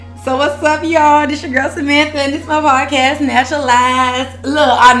So what's up, y'all? This your girl Samantha, and this is my podcast, Naturalized. Look,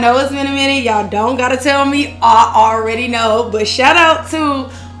 I know it's been a minute. Y'all don't gotta tell me. I already know. But shout out to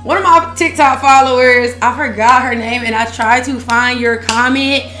one of my TikTok followers. I forgot her name, and I tried to find your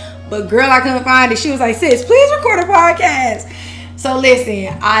comment, but girl, I couldn't find it. She was like, sis, please record a podcast. So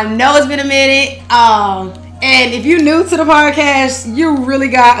listen, I know it's been a minute. And if you're new to the podcast, you really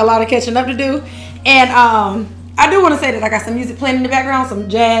got a lot of catching up to do. And I do want to say that I got some music playing in the background, some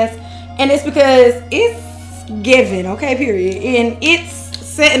jazz, and it's because it's given, okay, period. And it's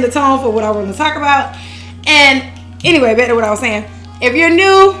setting the tone for what I want to talk about. And anyway, back to what I was saying. If you're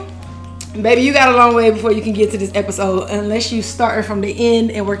new, baby, you got a long way before you can get to this episode, unless you start from the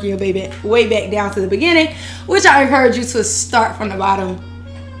end and working your way back down to the beginning, which I encourage you to start from the bottom,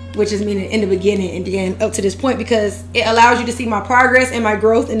 which is meaning in the beginning and then up to this point, because it allows you to see my progress and my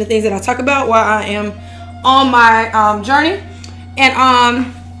growth and the things that I talk about while I am on my journey.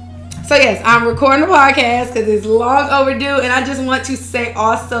 And so yes, I'm recording the podcast because it's long overdue, and I just want to say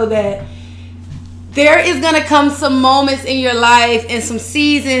also that there is going to come some moments in your life and some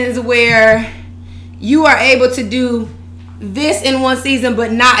seasons where you are able to do this in one season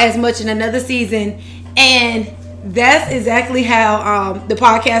but not as much in another season, and that's exactly how the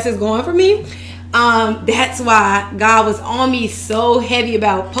podcast is going for me. That's why God was on me so heavy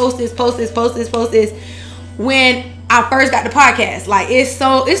about post this when I first got the podcast. Like, it's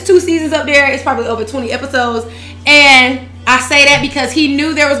 2 seasons up there. It's probably over 20 episodes. And I say that because he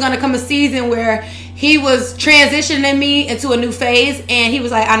knew there was going to come a season where he was transitioning me into a new phase. And he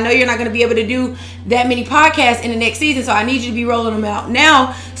was like, I know you're not going to be able to do that many podcasts in the next season, so I need you to be rolling them out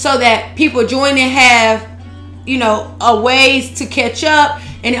now so that people join and have, a ways to catch up.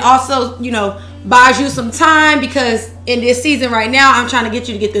 And it also, buys you some time, because in this season right now, I'm trying to get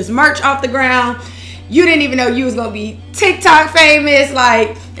you to get this merch off the ground. You didn't even know you was gonna be TikTok famous, and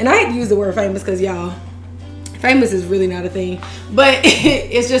I hate to use the word famous because y'all, famous is really not a thing, but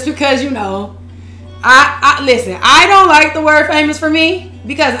it's just because I listen. I don't like the word famous for me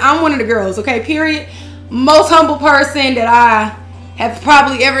because I'm one of the girls, okay, period. Most humble person that I have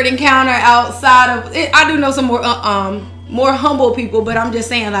probably ever encountered outside of it. I do know some more humble people, but I'm just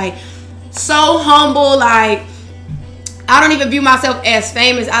saying, so humble, I don't even view myself as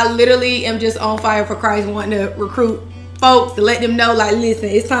famous. I literally am just on fire for Christ, wanting to recruit folks to let them know, listen,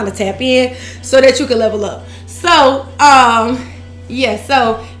 it's time to tap in so that you can level up. So,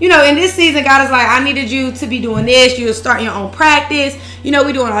 in this season, God is like, I needed you to be doing this. You're starting your own practice. We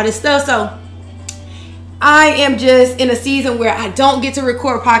doing all this stuff. So, I am just in a season where I don't get to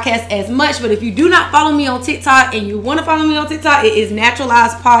record podcasts as much. But if you do not follow me on TikTok and you want to follow me on TikTok, it is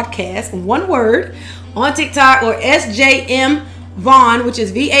Naturalized Podcast, one word, on TikTok, or SJM Vaughn, which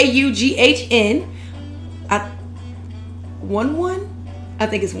is VAUGHN. I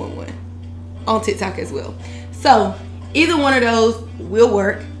think it's 1 on TikTok as well. So either one of those will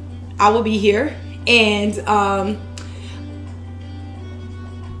work. I will be here. And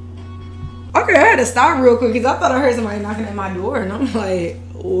okay, I had to stop real quick because I thought I heard somebody knocking at my door, and I'm like,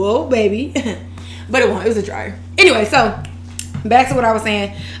 whoa, baby. But it wasn't. It was a dryer. Anyway, so back to what I was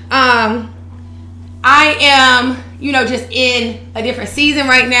saying. I am, just in a different season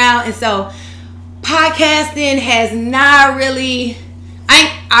right now. And so podcasting has not really,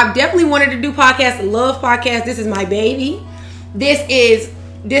 I definitely wanted to do podcasts. Love podcasts. This is my baby. This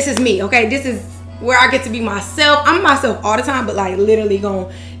is me. Okay. This is where I get to be myself. I'm myself all the time, but literally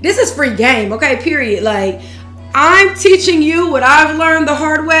this is free game. Okay. Period. I'm teaching you what I've learned the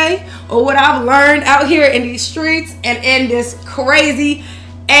hard way, or what I've learned out here in these streets and in this crazy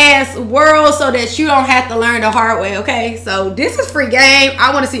ass world, so that you don't have to learn the hard way. Okay, so this is free game.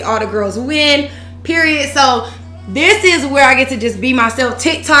 I want to see all the girls win, period. So this is where I get to just be myself.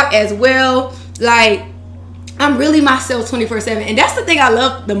 TikTok as well, I'm really myself 24/7, and that's the thing I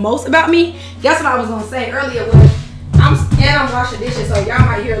love the most about me. That's what I was gonna say earlier. I'm washing dishes, so y'all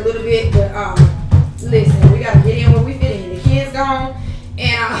might hear a little bit, but listen, we gotta get in where we fit in. The kids gone,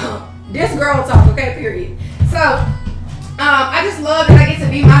 and this girl talk. Okay, period. So I just love that I get to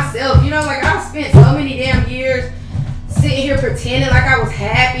be myself. I've spent so many damn years sitting here pretending like I was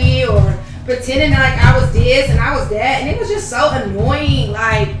happy, or pretending like I was this and I was that, and it was just so annoying.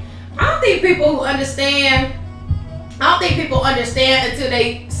 I don't think people understand until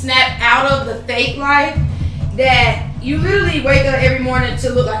they snap out of the fake life that you literally wake up every morning to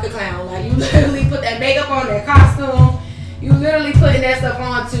look like a clown. You literally put that makeup on, that costume. You literally putting that stuff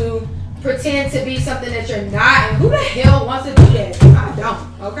on to pretend to be something that you're not. And who the hell wants to do that? I don't.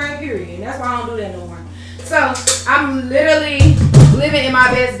 Okay, period. And that's why I don't do that no more. So I'm literally living in my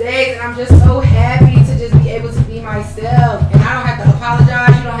best days, and I'm just so happy to just be able to be myself. And I don't have to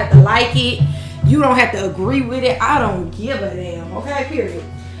apologize. You don't have to like it. You don't have to agree with it. I don't give a damn. Okay, period.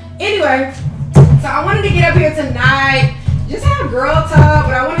 Anyway, so I wanted to get up here tonight, just have girl talk,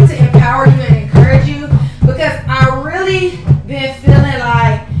 but I wanted to empower you and encourage you because I really been feeling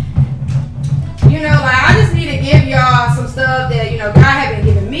like, I just need to give y'all some stuff that, God had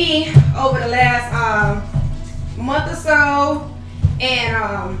been giving me over the last month or so. And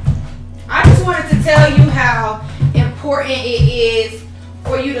I just wanted to tell you how important it is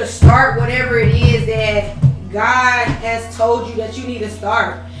for you to start whatever it is that God has told you that you need to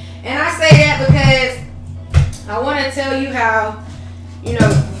start. And I say that because I want to tell you how,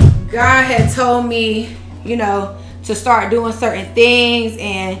 God had told me, to start doing certain things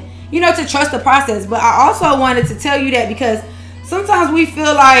and, to trust the process. But I also wanted to tell you that because sometimes we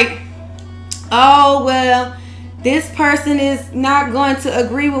feel like, oh, well, this person is not going to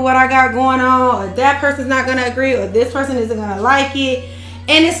agree with what I got going on, or that person's not going to agree, or this person isn't going to like it.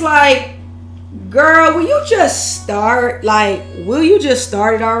 And it's like, girl, will you just start? Will you just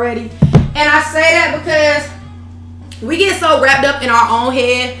start it already? And I say that because we get so wrapped up in our own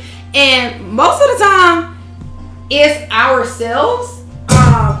head, and most of the time, it's ourselves.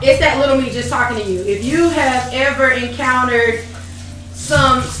 It's that little me just talking to you. If you have ever encountered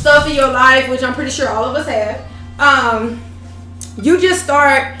some stuff in your life, which I'm pretty sure all of us have, you just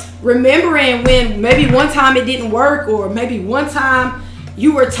start remembering when maybe one time it didn't work, or maybe one time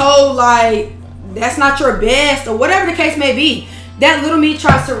you were told that's not your best, or whatever the case may be. That little me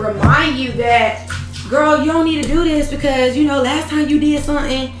tries to remind you that, girl, you don't need to do this because, last time you did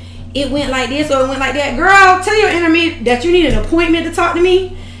something, it went like this or it went like that. Girl, tell your inner me that you need an appointment to talk to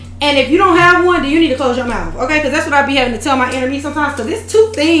me. And if you don't have one, then you need to close your mouth, okay? Because that's what I be having to tell my inner me sometimes. Because there's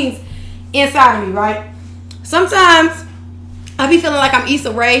two things inside of me, right? Sometimes I be feeling like I'm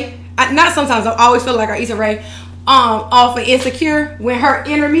Issa Rae. Not sometimes, I always feel like I'm Issa Rae off of Insecure when her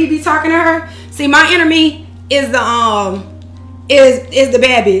inner me be talking to her. See, my inner me is the is the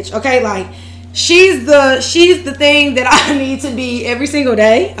bad bitch, okay? She's the thing that I need to be every single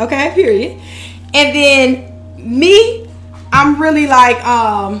day, okay? Period. And then me, I'm really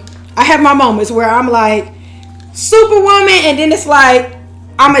I have my moments where I'm superwoman, and then it's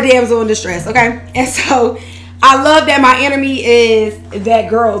I'm a damsel in distress, okay? And so I love that my enemy is that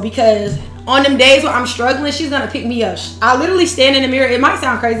girl, because on them days where I'm struggling, she's gonna pick me up. I literally stand in the mirror. It might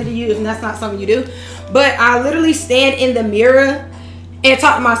sound crazy to you if that's not something you do, but I literally stand in the mirror and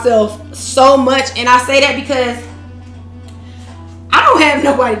talk to myself so much. And I say that because I don't have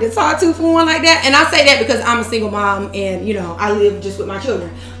nobody to talk to for one like that. And I say that because I'm a single mom and, I live just with my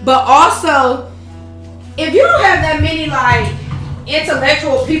children. But also, if you don't have that many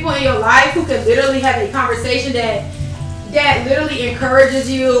intellectual people in your life who can literally have a conversation that literally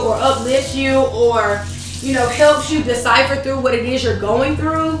encourages you or uplifts you or, helps you decipher through what it is you're going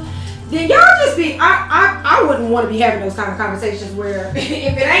through, then y'all just be, I wouldn't want to be having those kind of conversations where if it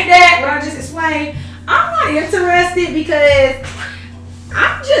ain't that, what I just explained, I'm not interested, because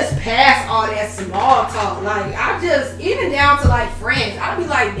I'm just past all that small talk. I just, even down to friends, I'd be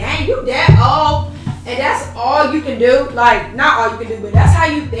like, dang, you that old, and that's all you can do? Not all you can do, but that's how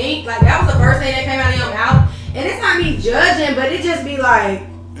you think? That was the first thing that came out of your mouth? And it's not me judging, but it just be I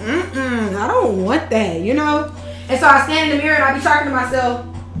don't want that, And so I stand in the mirror and I be talking to myself,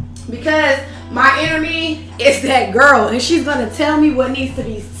 because my inner me is that girl, and she's going to tell me what needs to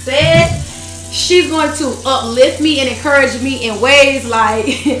be said. She's going to uplift me and encourage me in ways like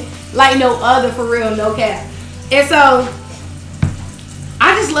no other, for real, no cap. And so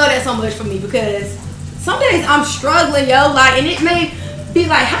I just love that so much for me, because some days I'm struggling, and it may be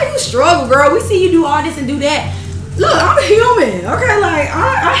how you struggle, girl? We see you do all this and do that. Look, I'm a human, okay?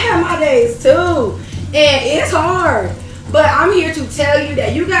 I have my days too, and it's hard. But I'm here to tell you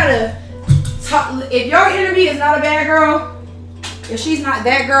that you gotta talk. If your enemy is not a bad girl, if she's not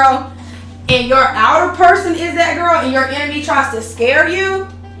that girl, and your outer person is that girl, and your enemy tries to scare you,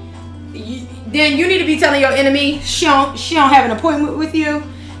 then you need to be telling your enemy she don't have an appointment with you,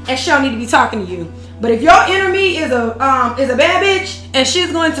 and she don't need to be talking to you. But if your enemy is a bad bitch, and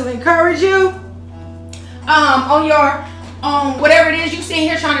she's going to encourage you on whatever it is you sitting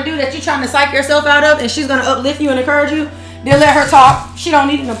here trying to do that you're trying to psych yourself out of, and she's gonna uplift you and encourage you, then let her talk. She don't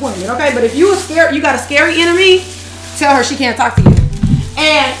need an appointment, okay? But if you got a scary enemy, tell her she can't talk to you.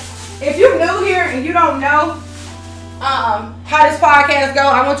 And if you're new here and you don't know how this podcast go,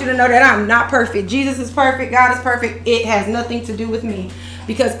 I want you to know that I'm not perfect. Jesus is perfect. God is perfect. It has nothing to do with me,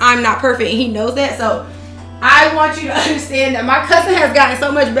 because I'm not perfect, and he knows that. So I want you to understand that my cousin has gotten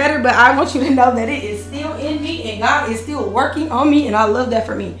so much better, but I want you to know that it is still in me, and God is still working on me, and I love that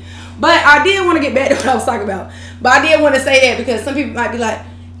for me. But I did want to get back to what I was talking about. But I did want to say that because some people might be like,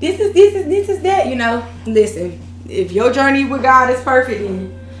 this is that, you know. Listen, if your journey with God is perfect,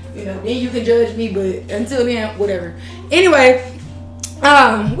 then, you know, then you can judge me, but until then, whatever. Anyway,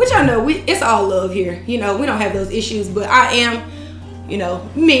 which I know it's all love here. You know, we don't have those issues, but I am, you know,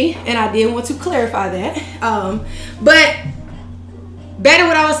 me, and I did want to clarify that. But back to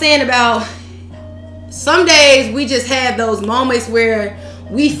what I was saying about some days we just have those moments where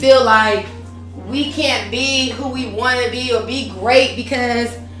we feel like we can't be who we want to be or be great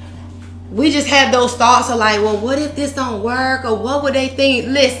because we just have those thoughts of like, well, what if this don't work, or what would they think?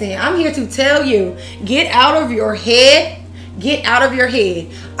 Listen, I'm here to tell you, get out of your head. Get out of your head.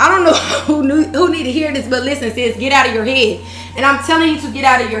 I don't know who need to hear this, but listen, sis, get out of your head. And I'm telling you to get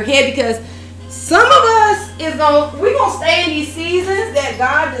out of your head because some of us we're gonna stay in these seasons that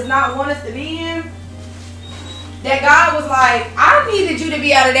God does not want us to be in. That God was like, I needed you to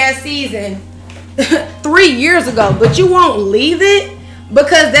be out of that season 3 years ago, but you won't leave it.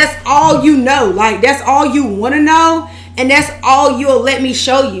 Because that's all you know. Like, that's all you want to know. And that's all you'll let me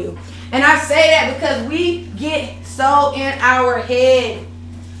show you. And I say that because we get so in our head.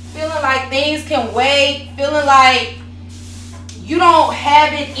 Feeling like things can wait. Feeling like you don't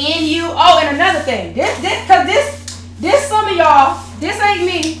have it in you. Oh, and another thing. This some of y'all, this ain't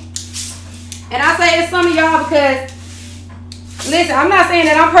me. And I say it's some of y'all because, listen, I'm not saying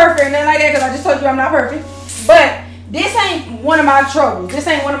that I'm perfect and nothing like that because I just told you I'm not perfect. But this ain't one of my troubles. This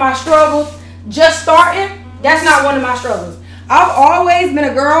ain't one of my struggles. Just starting, that's not one of my struggles. I've always been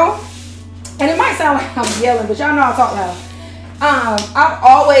a girl, and it might sound like I'm yelling, but y'all know I talk loud. I've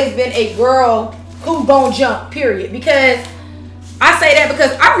always been a girl who gon' jump, period. Because I say that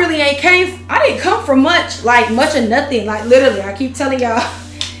because I really I didn't come from much of nothing. Like, literally, I keep telling y'all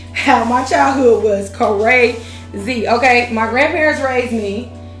how my childhood was crazy. Okay, my grandparents raised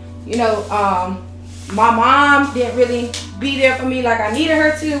me, you know, my mom didn't really be there for me like I needed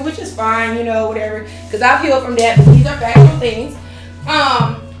her to, which is fine, you know, whatever. Because I've healed from that, but these are factual things.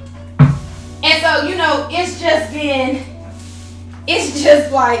 And so, you know, it's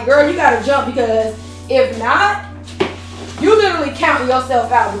just like, girl, you gotta jump because if not, you literally counting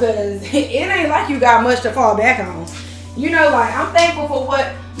yourself out because it ain't like you got much to fall back on. You know, like, I'm thankful for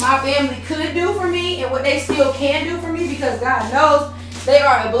what my family could do for me and what they still can do for me because God knows they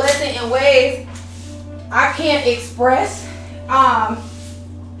are a blessing in ways I can't express.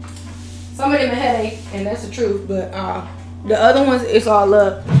 Some of them a headache, and that's the truth, but the other ones, it's all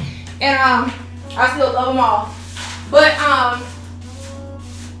love. And I still love them all. But I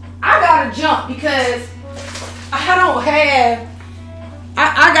gotta jump because I don't have,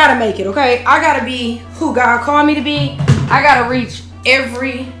 I gotta make it, okay? I gotta be who God called me to be. I gotta reach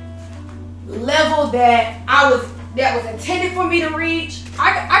every level that was intended for me to reach.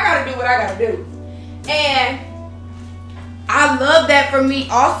 I gotta do what I gotta do. And I love that for me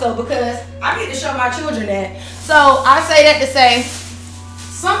also because I get to show my children that. So I say that to say,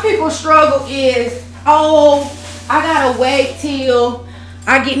 some people's struggle is, oh, I gotta wait till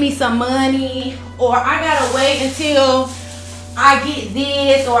I get me some money, or I gotta wait until I get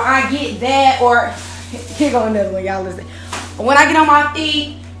this, or I get that, or here go another one, y'all listen. When I get on my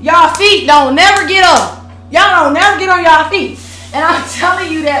feet, y'all feet don't never get up. Y'all don't never get on y'all feet. And I'm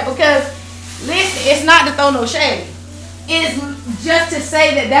telling you that because, listen, it's not to throw no shade. It's just to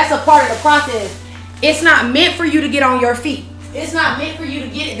say that that's a part of the process. It's not meant for you to get on your feet. It's not meant for you to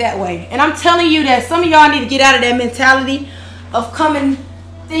get it that way. And I'm telling you that some of y'all need to get out of that mentality of coming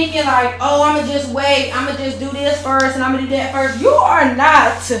thinking like, oh, I'm going to just wait. I'm going to just do this first and I'm going to do that first. You are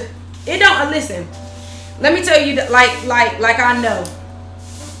not. It don't, listen. Let me tell you that like I know.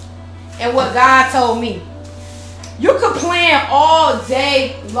 And what God told me. You could plan all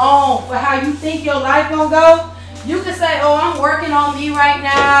day long for how you think your life gonna go. You could say, oh, I'm working on me right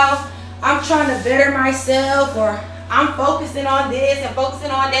now. I'm trying to better myself, or I'm focusing on this and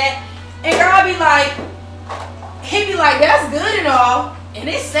focusing on that. And God be like, he be like, that's good and all. And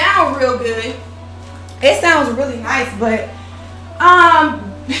it sounds real good. It sounds really nice, but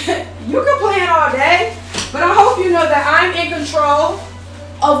you can plan all day. But I hope you know that I'm in control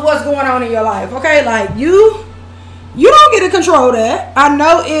of what's going on in your life. Okay, like you don't get to control that. I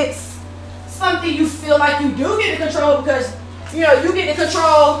know it's something you feel like you do get to control because, you know, you get to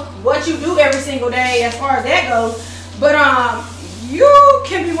control what you do every single day as far as that goes. But you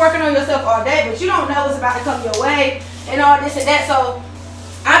can be working on yourself all day, but you don't know what's about to come your way and all this and that. So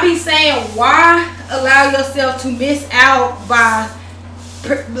I be saying, why allow yourself to miss out by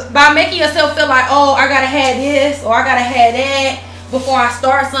making yourself feel like, oh, I gotta have this or I gotta have that before I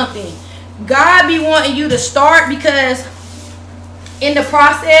start something. God be wanting you to start because in the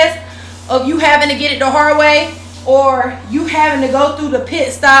process of you having to get it the hard way, or you having to go through the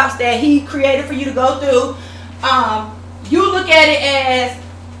pit stops that he created for you to go through, you look at it as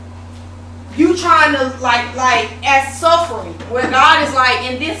you trying to like as suffering, where God is like,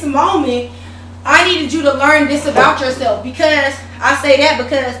 in this moment I needed you to learn this about yourself. Because I say that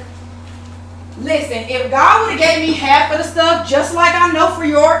because, listen, if God would have gave me half of the stuff, just like I know for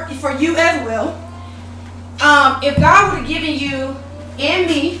you as well, if God would have given you and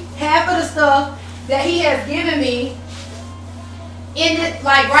me half of the stuff that he has given me in it,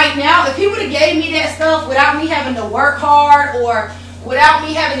 like right now, if he would have gave me that stuff without me having to work hard or without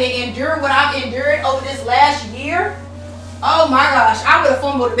me having to endure what I've endured over this last year, oh my gosh, I would have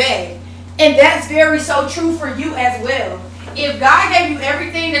fumbled the bag. And that's very so true for you as well. If God gave you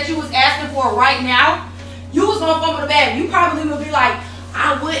everything that you was asking for right now, you was gonna fumble the bag. You probably would be like,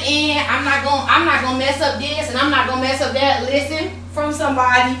 I wouldn't, I'm not gonna mess up this and I'm not gonna mess up that. Listen, from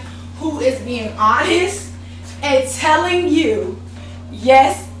somebody who is being honest and telling you,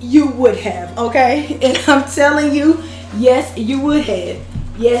 yes, you would have, okay? And I'm telling you, yes, you would have.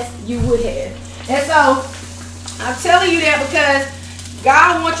 Yes, you would have. And so, I'm telling you that because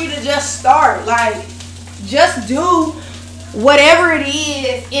God wants you to just start. Like, just do whatever it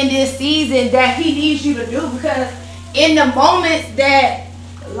is in this season that he needs you to do. Because in the moments that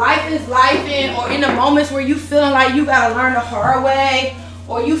life is lifing, or in the moments where you feeling like you got to learn the hard way,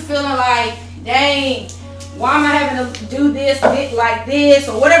 or you feeling like, dang, why am I having to do this like this,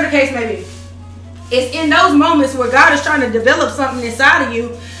 or whatever the case may be. It's in those moments where God is trying to develop something inside of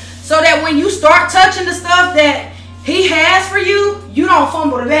you, so that when you start touching the stuff that he has for you, you don't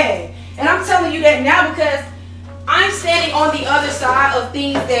fumble the bag. And I'm telling you that now because I'm standing on the other side of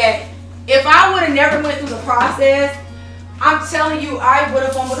things that if I would have never went through the process, I'm telling you, I would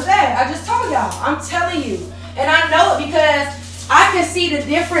have fumbled the bag. I just told y'all. I'm telling you. And I know it because I can see the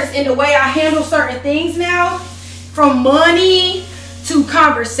difference in the way I handle certain things now, from money to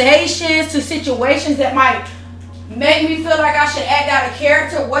conversations to situations that might make me feel like I should act out of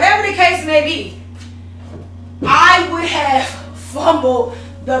character, whatever the case may be. I would have fumbled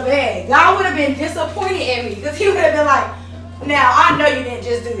the bag. God would have been disappointed in me because he would have been like, now I know you didn't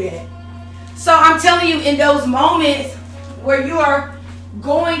just do that. So I'm telling you, in those moments where you are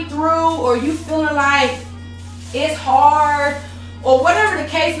going through, or you feeling like it's hard, or whatever the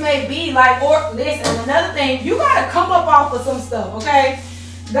case may be, like, or listen, another thing, you gotta come up off of some stuff, okay?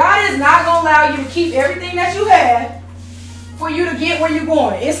 God is not gonna allow you to keep everything that you have for you to get where you're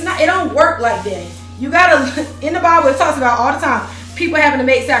going. It don't work like that. You gotta, in the Bible it talks about all the time, people having to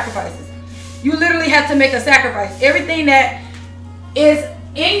make sacrifices. You literally have to make a sacrifice. Everything that is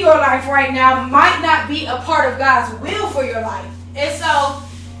in your life right now might not be a part of God's will for your life. And so,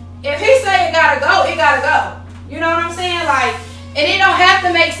 if he say it gotta go, it gotta go. You know what I'm saying? Like, and it don't have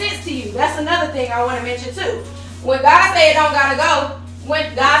to make sense to you. That's another thing I want to mention too. When God say it don't gotta go,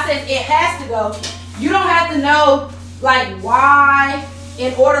 when God says it has to go, you don't have to know like why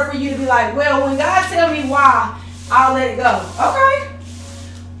in order for you to be like, well, when God tell me why, I'll let it go. Okay.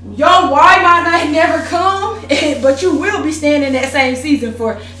 Your why might not never come, but you will be staying in that same season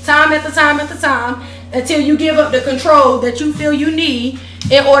for time after time after time until you give up the control that you feel you need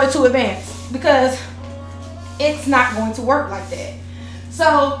in order to advance. Because it's not going to work like that.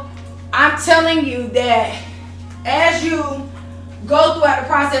 So I'm telling you that as you go throughout the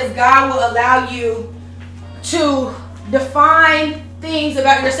process, God will allow you to define things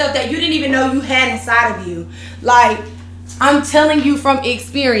about yourself that you didn't even know you had inside of you. Like, I'm telling you from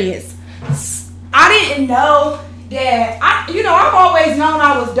experience. I didn't know that, I've always known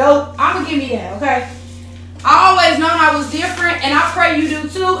I was dope. I'm going to give me that, okay? I always known I was different, and I pray you do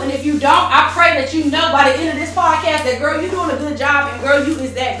too. And if you don't, I pray that you know by the end of this podcast that, girl, you're doing a good job, and girl, you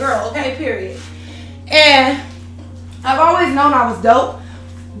is that girl, okay, period. And I've always known I was dope,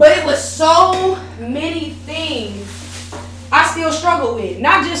 but it was so many things I still struggle with.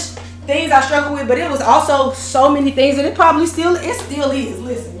 Not just things I struggle with, but it was also so many things, and it still is.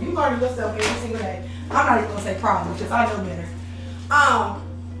 Listen, you learn yourself every single day. I'm not even gonna say problem because I know better.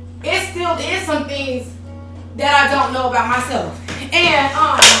 It still is some things that I don't know about myself. And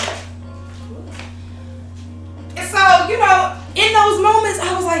so, in those moments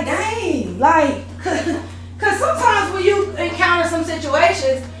I was like, dang, like, cause sometimes when you encounter some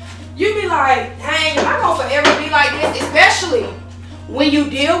situations, you be like, dang, am I gonna forever be like this? Especially when you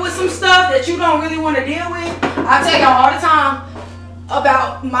deal with some stuff that you don't really want to deal with. I tell y'all all the time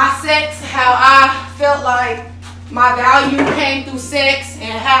about my sex, how I felt like my value came through sex,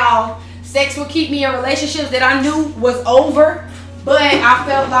 and how sex would keep me in relationships that I knew was over, but I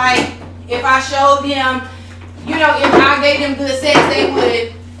felt like if I showed them, if I gave them good sex,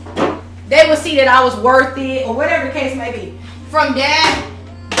 they would see that I was worth it or whatever the case may be. From that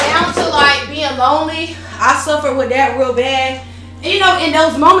down to like being lonely, I suffered with that real bad. And, you know, in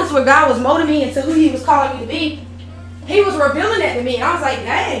those moments where God was molding me into who he was calling me to be, he was revealing that to me. And I was like,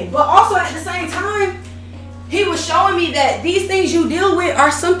 dang. But also at the same time, he was showing me that these things you deal with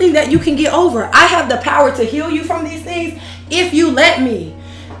are something that you can get over. I have the power to heal you from these things if you let me.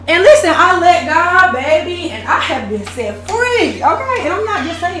 And listen, I let God, baby, and I have been set free. Okay? And I'm not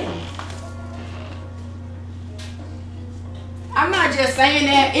just saying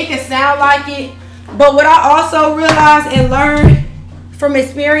that. It can sound like it. But what I also realized and learned from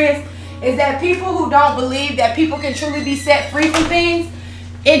experience is that people who don't believe that people can truly be set free from things,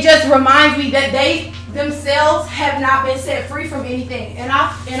 it just reminds me that they themselves have not been set free from anything. And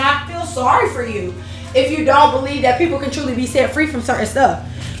I feel sorry for you if you don't believe that people can truly be set free from certain stuff.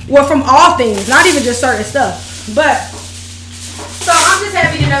 Well, from all things, not even just certain stuff. But so I'm just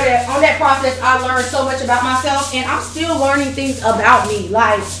happy to know that on that process I learned so much about myself, and I'm still learning things about me.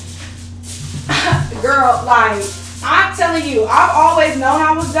 Like, girl, like, I'm telling you, I've always known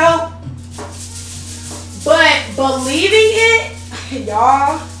I was dope, but believing it,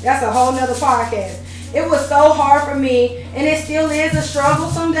 y'all, that's a whole nother podcast. It was so hard for me, and it still is a struggle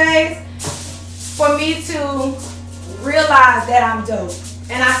some days for me to realize that I'm dope.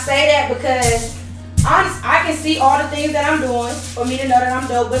 And I say that because I can see all the things that I'm doing for me to know that I'm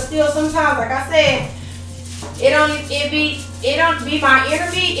dope, but still sometimes, like I said, it don't be my inner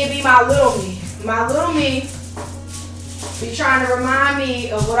me, it be my little me. My little me be trying to remind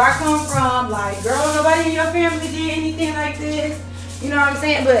me of what I come from. Like, girl, nobody in your family did anything like this. You know what I'm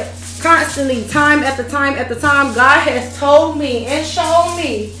saying? But constantly, time after time after time, God has told me and shown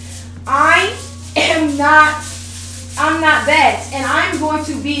me I'm not that, and I'm going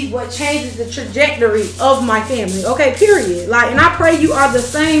to be what changes the trajectory of my family. Okay, period. Like, and I pray you are the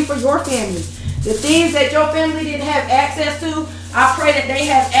same for your family. The things that your family didn't have access to, I pray that they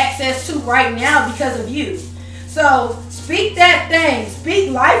have access to right now because of you. So speak that thing.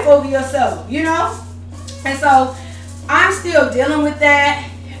 Speak life over yourself, you know? And so I'm still dealing with that.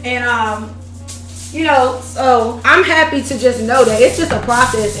 And, you know, so I'm happy to just know that it's just a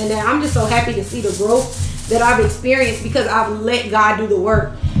process, and that I'm just so happy to see the growth that I've experienced because I've let God do the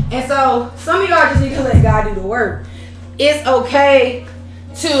work. And so some of y'all just need to let God do the work. It's okay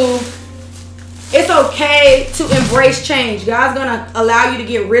to embrace change. God's gonna allow you to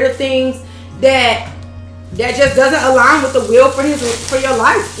get rid of things that just doesn't align with the will for your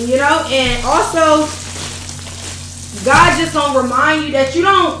life, you know. And also, God just gonna remind you that you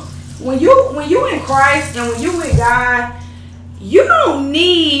don't, when you in Christ and when you with God, you don't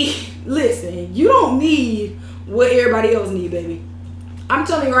need. Listen, you don't need what everybody else need, baby. I'm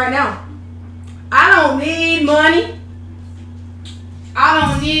telling you right now, I don't need money. I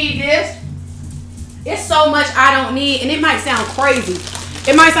don't need this. It's so much I don't need, and it might sound crazy.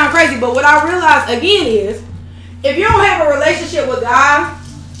 But what I realize again is, if you don't have a relationship with God,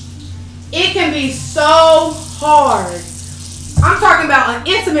 it can be so hard. I'm talking about an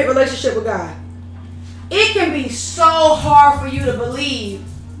intimate relationship with God. It can be so hard for you to believe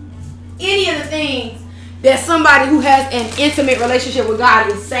any of the things that somebody who has an intimate relationship with God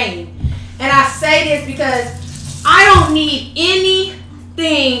is saying. And I say this because I don't need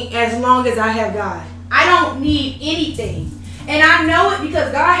anything as long as I have God. I don't need anything. And I know it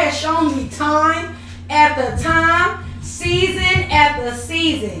because God has shown me time after time, season after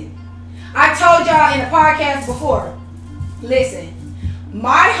season. I told y'all in the podcast before, listen,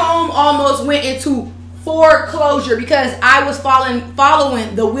 my home almost went into foreclosure because I was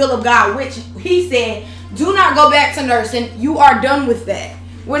following the will of God, which he said, do not go back to nursing. You are done with that.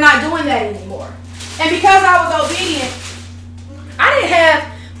 We're not doing that anymore. And because I was obedient, I didn't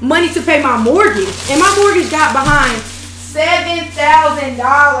have money to pay my mortgage. And my mortgage got behind $7,000.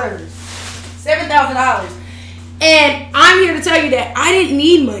 $7,000. And I'm here to tell you that I didn't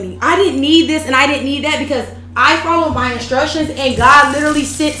need money. I didn't need this and I didn't need that because I followed my instructions, and God literally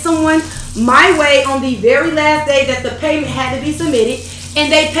sent someone my way on the very last day that the payment had to be submitted, and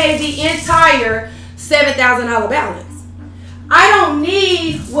they paid the entire $7,000 balance. I don't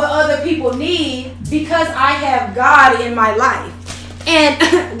need what other people need because I have God in my life.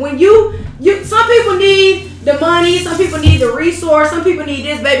 And when you some people need the money, some people need the resource, some people need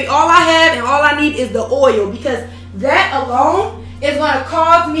this, baby. All I have and all I need is the oil, because that alone is going to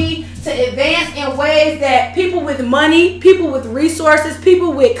cause me to advance in ways that people with money, people with resources,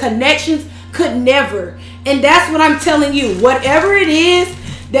 people with connections could never. And that's what I'm telling you. Whatever it is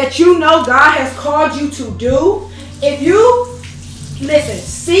that you know God has called you to do, if you, listen,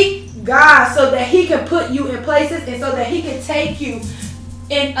 seek God so that he can put you in places and so that he can take you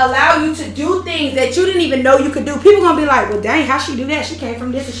and allow you to do things that you didn't even know you could do. People gonna be like, well, dang, how she do that? She came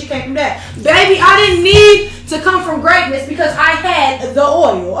from this and she came from that. Baby, I didn't need to come from greatness because I had the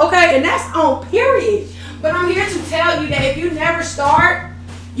oil, okay? And that's on period. But I'm here to tell you that if you never start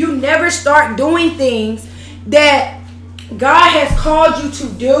doing things that God has called you to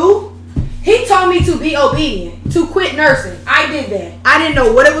do. He told me to be obedient, to quit nursing. I did that. I didn't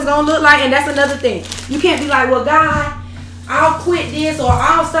know what it was going to look like, and that's another thing. You can't be like, well, God, I'll quit this or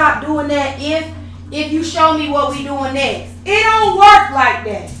I'll stop doing that if you show me what we doing next. It don't work like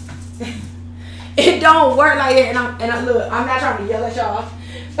that. It don't work like that. And look, I'm not trying to yell at y'all,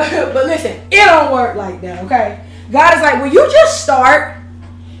 but listen, it don't work like that, okay? God is like, will you just start?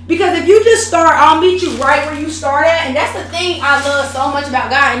 Because if you just start, I'll meet you right where you start at. And that's the thing I love so much about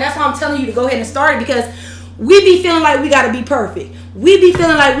God. And that's why I'm telling you to go ahead and start it. Because we be feeling like we got to be perfect. We be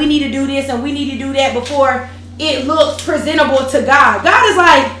feeling like we need to do this and we need to do that before it looks presentable to God. God is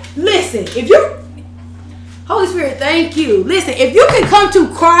like, listen, if you... Holy Spirit, thank you. Listen, if you can come to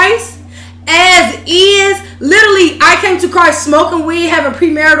Christ as is. Literally, I came to Christ smoking weed, having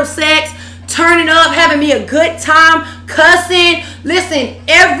premarital sex, turning up, having me a good time, cussing. Listen,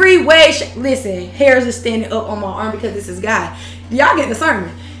 every way. Listen, hairs are standing up on my arm because this is God. Y'all get the sermon.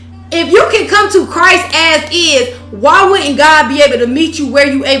 If you can come to Christ as is, why wouldn't God be able to meet you where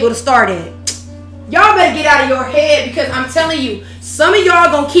you able to start at? Y'all better get out of your head, because I'm telling you, some of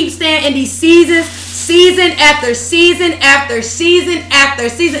y'all gonna keep staying in these seasons, season after season after season after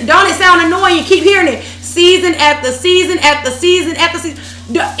season. Don't it sound annoying? You keep hearing it. Season after season after season after season.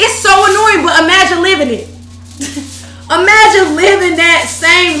 It's so annoying, but imagine living it. Imagine living that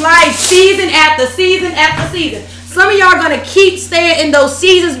same life season after season after season. Some of y'all are going to keep staying in those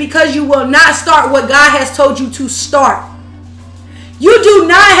seasons because you will not start what God has told you to start. You do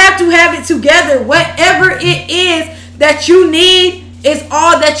not have to have it together. Whatever it is that you need is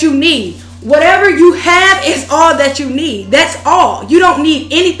all that you need. Whatever you have is all that you need. That's all. You don't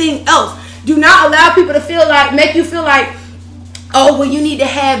need anything else. Do not allow people to make you feel like, oh, well, you need to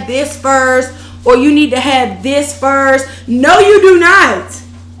have this first, or you need to have this first. No, you do not.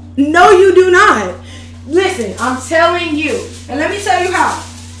 No, you do not. Listen, I'm telling you, and let me tell you how.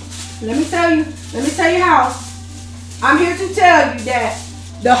 Let me tell you how. I'm here to tell you that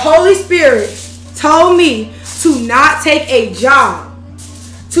the Holy Spirit told me to not take a job.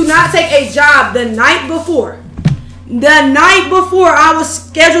 To not take a job the night before. The night before I was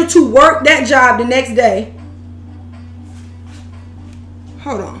scheduled to work that job the next day.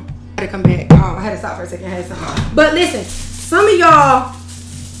 Hold on. I had to come back. Oh, I had to stop for a second. I had something. But listen, some of y'all,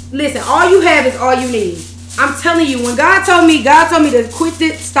 listen, all you have is all you need. I'm telling you, when God told me to quit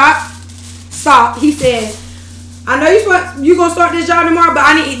it, stop. He said, I know you're going to start this job tomorrow,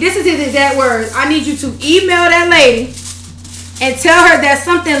 but this is his exact words. I need you to email that lady and tell her that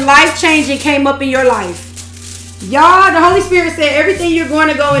something life-changing came up in your life. Y'all, the Holy Spirit said everything you're going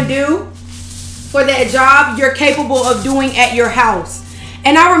to go and do for that job, you're capable of doing at your house.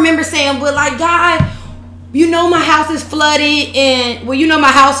 And I remember saying, well, like, God, you know my house is flooded, and, well, you know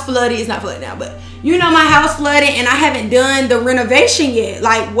my house flooded. It's not flooded now, but you know my house flooded, and I haven't done the renovation yet.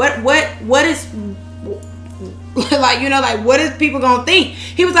 Like, what is, like, you know, like, what is people going to think?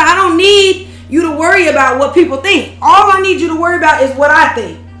 He was like, I don't need you to worry about what people think. All I need you to worry about is what I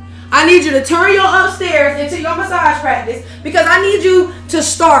think. I need you to turn your upstairs into your massage practice, because I need you to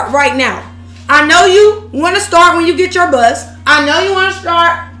start right now. I know you want to start when you get your bus. I know you want to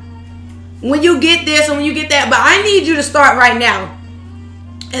start when you get this and when you get that, but I need you to start right now.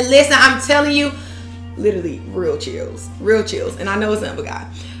 And listen, I'm telling you, literally, real chills. And I know it's not but God.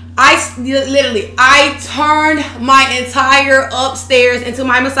 I turned my entire upstairs into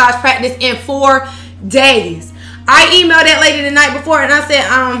my massage practice in 4 days. I emailed that lady the night before, and I said,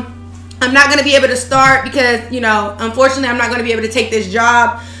 I'm not going to be able to start because, you know, unfortunately, I'm not going to be able to take this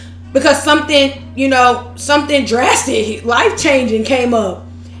job because something drastic, life-changing came up.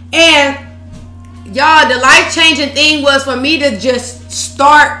 And y'all, the life-changing thing was for me to just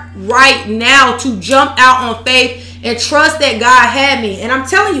start right now, to jump out on faith and trust that God had me. And I'm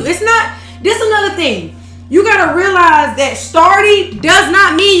telling you, this is another thing. You got to realize that starting does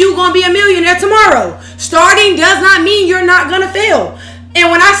not mean you're going to be a millionaire tomorrow. Starting does not mean you're not going to fail.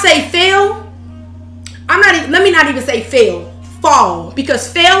 And when I say fail, let me not even say fail, fall. Because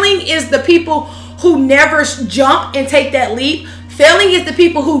failing is the people who never jump and take that leap. Failing is the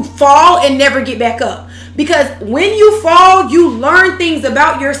people who fall and never get back up. Because when you fall, you learn things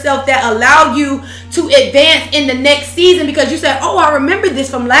about yourself that allow you to advance in the next season, because you said, oh, I remember this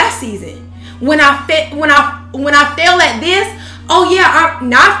from last season. When I fail at this, oh yeah,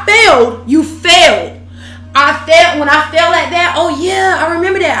 I failed. You failed. when I fail at that, oh yeah, I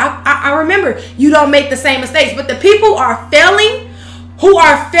remember that. I remember you don't make the same mistakes. But the people who are failing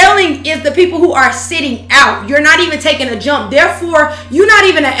is the people who are sitting out. You're not even taking a jump. Therefore, you're not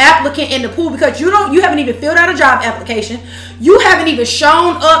even an applicant in the pool because you haven't even filled out a job application. You haven't even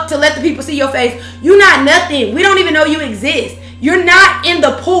shown up to let the people see your face. You're not nothing. We don't even know you exist. You're not in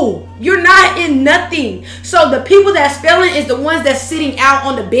the pool. You're not in nothing. So the people that's failing is the ones that's sitting out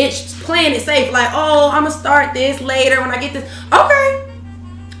on the bench playing it safe. Like, oh, I'm going to start this later when I get this.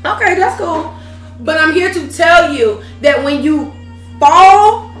 Okay, that's cool. But I'm here to tell you that when you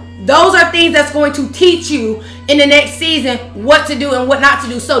fall, those are things that's going to teach you in the next season what to do and what not to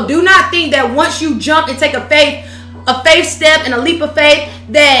do. So do not think that once you jump and take a faith step and a leap of faith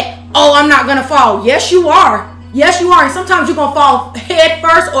that, oh, I'm not going to fall. Yes, you are. Yes, you are. And sometimes you're going to fall head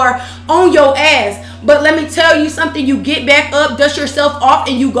first or on your ass. But let me tell you something. You get back up, dust yourself off,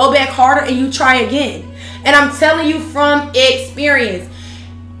 and you go back harder and you try again. And I'm telling you from experience.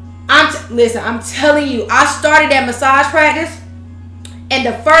 Listen, I'm telling you, I started that massage practice. And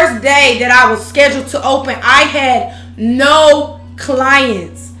the first day that I was scheduled to open, I had no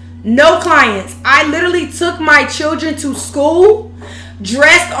clients. No clients. I literally took my children to school,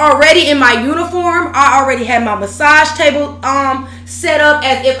 dressed already in my uniform. I already had my massage table set up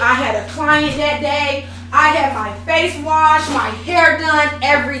as if I had a client that day. I had my face washed, my hair done,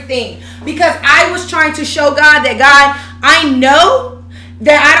 everything. Because I was trying to show God that, God, I know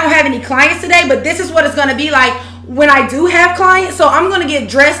that I don't have any clients today, but this is what it's going to be like when I do have clients. So I'm going to get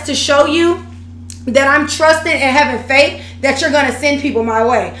dressed to show you that I'm trusting and having faith that you're going to send people my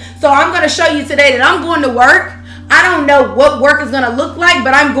way. So I'm going to show you today that I'm going to work. I don't know what work is going to look like,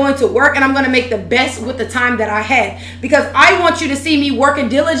 but I'm going to work and I'm going to make the best with the time that I had. Because I want you to see me working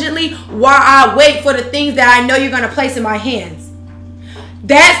diligently while I wait for the things that I know you're going to place in my hands.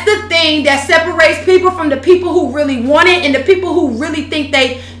 That's the thing that separates people from the people who really want it and the people who really think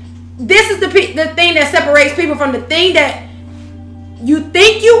this is the thing that separates people from the thing that you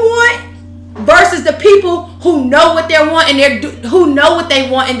think you want versus the people who know what they want and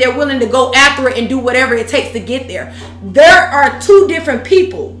they're willing to go after it and do whatever it takes to get there. There are two different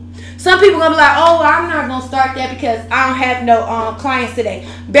people. Some people are gonna be like, oh, I'm not gonna start that because I don't have no clients today.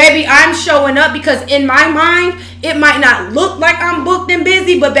 Baby, I'm showing up because in my mind, it might not look like I'm booked and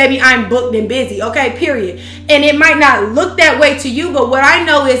busy, but baby, I'm booked and busy, okay, period. And it might not look that way to you, but what I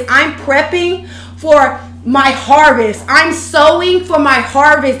know is I'm prepping for my harvest. I'm sowing for my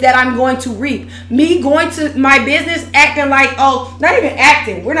harvest that I'm going to reap. Me going to my business acting like, oh, not even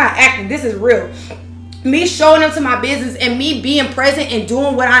acting. We're not acting. This is real. Me showing up to my business and me being present and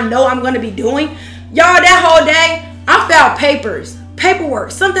doing what I know I'm going to be doing. Y'all, that whole day, I filed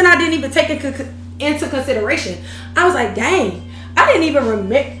paperwork, something I didn't even take into consideration. I was like, dang, I didn't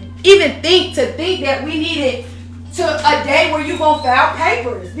even think that we needed a day where you going to file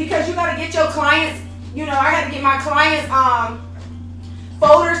papers because you got to get your clients. You know, I had to get my clients'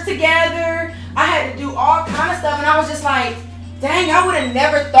 folders together. I had to do all kind of stuff. And I was just like, dang, I would have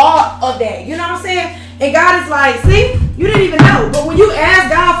never thought of that. You know what I'm saying? And God is like, see, you didn't even know. But when you ask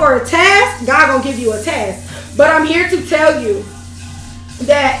God for a task, God going to give you a task. But I'm here to tell you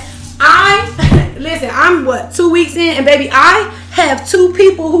that I'm 2 weeks in. And baby, I have two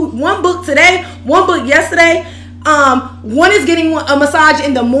people one booked today, one booked yesterday. One is getting a massage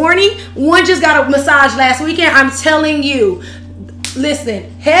in the morning. One just got a massage last weekend. I'm telling you, listen,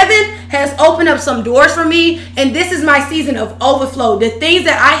 heaven has opened up some doors for me, and this is my season of overflow. The things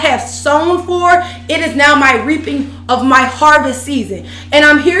that I have sown for, it is now my reaping of my harvest season. And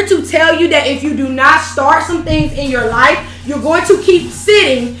I'm here to tell you that if you do not start some things in your life, you're going to keep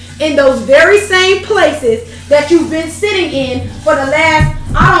sitting in those very same places that you've been sitting in for the last,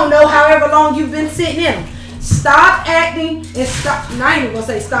 I don't know, however long you've been sitting in them. Stop acting and stop. Not even gonna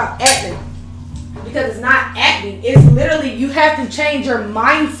say stop acting because it's not acting. It's literally you have to change your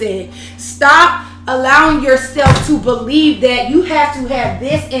mindset. Stop allowing yourself to believe that you have to have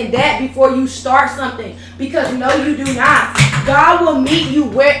this and that before you start something, because no, you do not. God will meet you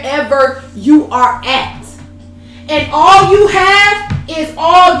wherever you are at, and all you have is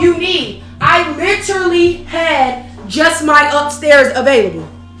all you need. I literally had just my upstairs available.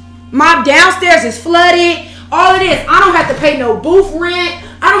 My downstairs is flooded. All it is, I don't have to pay no booth rent.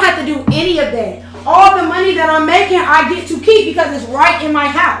 I don't have to do any of that. All the money that I'm making, I get to keep because it's right in my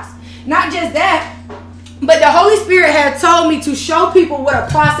house. Not just that, but the Holy Spirit had told me to show people what a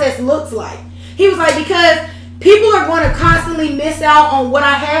process looks like. He was like, because people are going to constantly miss out on what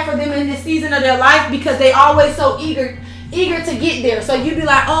I have for them in this season of their life because they always so eager to get there. So you'd be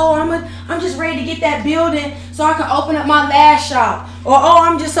like, oh, I'm I'm just ready to get that building so I can open up my lash shop. Or, oh,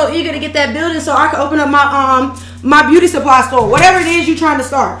 I'm just so eager to get that building so I can open up my beauty supply store. Whatever it is you're trying to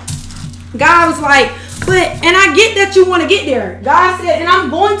start. God was like, and I get that you want to get there. God said, and I'm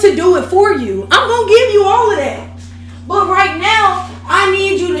going to do it for you. I'm going to give you all of that. But right now, I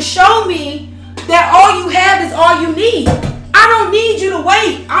need you to show me that all you have is all you need. I don't need you to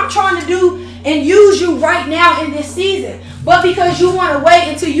wait. I'm trying to do and use you right now in this season. But because you want to wait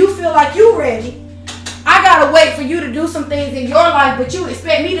until you feel like you're ready, I got to wait for you to do some things in your life, but you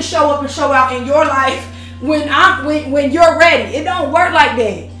expect me to show up and show out in your life when you're ready. It don't work like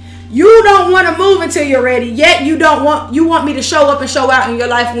that. You don't want to move until you're ready, yet you want me to show up and show out in your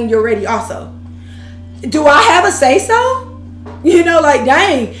life when you're ready also. Do I have a say so? You know, like,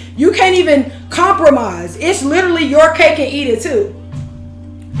 dang, you can't even compromise. It's literally your cake and eat it too.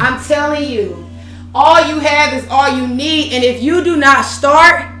 I'm telling you, all you have is all you need. And if you do not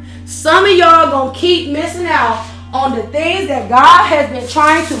start, some of y'all gonna keep missing out on the things that God has been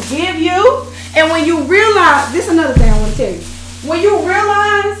trying to give you. And when you realize, this is another thing I want to tell you. When you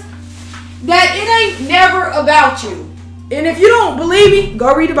realize that it ain't never about you. And if you don't believe me,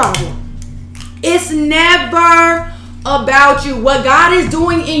 go read the Bible. It's never about you. What God is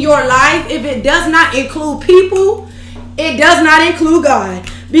doing in your life, if it does not include people, it does not include God.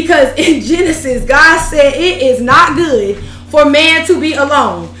 Because in Genesis, God said it is not good for man to be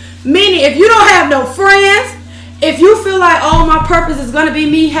alone. Meaning, if you don't have no friends, if you feel like, oh, my purpose is going to be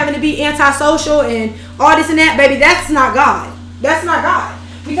me having to be antisocial and all this and that, baby, that's not God. That's not God.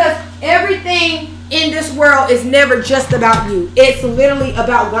 Because everything in this world is never just about you. It's literally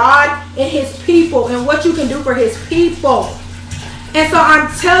about God and his people and what you can do for his people. And so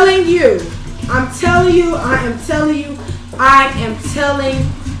I'm telling you,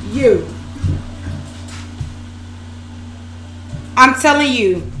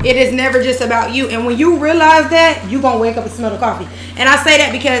 it is never just about you. And when you realize that, you're going to wake up and smell the coffee. And I say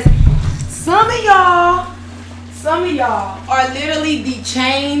that because some of y'all are literally the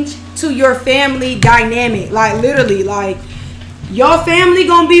change to your family dynamic. Like, literally, like, your family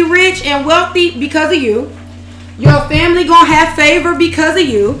going to be rich and wealthy because of you. Your family going to have favor because of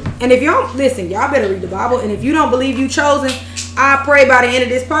you. And if y'all, listen, y'all better read the Bible. And if you don't believe you chosen, I pray by the end of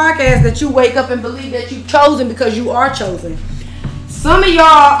this podcast that you wake up and believe that you chosen because you are chosen. Some of y'all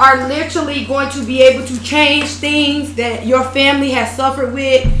are literally going to be able to change things that your family has suffered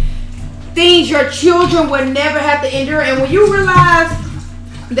with, things your children would never have to endure. And when you realize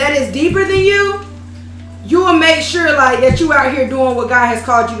that it's deeper than you, you will make sure like that you out here doing what God has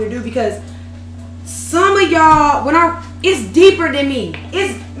called you to do. Because some of y'all, it's deeper than me.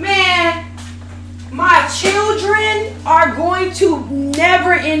 My children are going to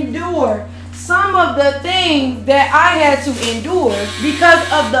never endure some of the things that I had to endure because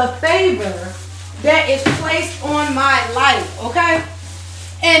of the favor that is placed on my life, okay?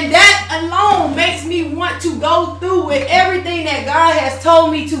 And that alone makes me want to go through with everything that God has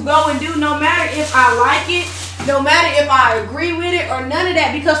told me to go and do, no matter if I like it, no matter if I agree with it or none of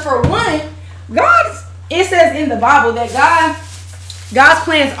that. Because for one, it says in the Bible that God's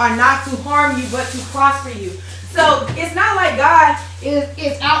plans are not to harm you, but to prosper you. So it's not like God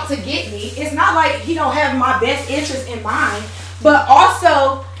is out to get me. It's not like he don't have my best interest in mind. But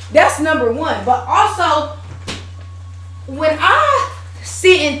also, that's number one. But also, when I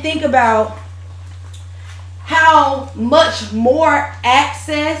sit and think about how much more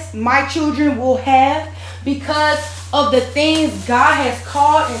access my children will have because of the things God has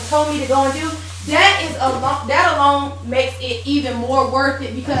called and told me to go and do, that alone makes it even more worth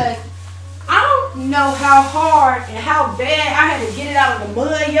it. Because I don't know how hard and how bad I had to get it out of the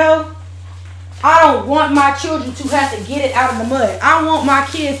mud, yo. I don't want my children to have to get it out of the mud. I want my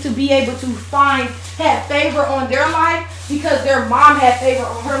kids to be able to have favor on their life because their mom had favor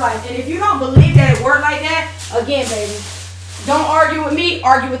on her life. And if you don't believe that it worked like that, again, baby, don't argue with me,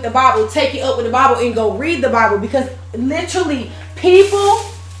 argue with the Bible. Take it up with the Bible and go read the Bible. Because literally, people,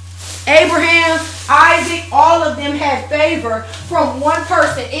 Abraham, Isaac, all of them had favor from one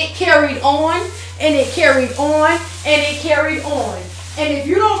person. It carried on, and it carried on, and it carried on. And if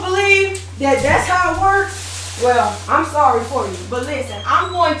you don't believe that that's how it works, well, I'm sorry for you. But listen,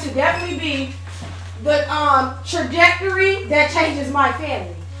 I'm going to definitely be the trajectory that changes my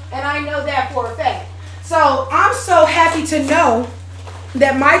family. And I know that for a fact. So I'm so happy to know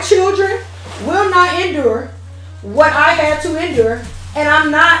that my children will not endure what I had to endure. And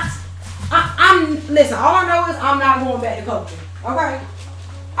listen, all I know is I'm not going back to coaching. Okay?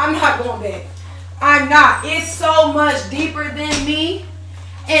 I'm not going back. I'm not. It's so much deeper than me.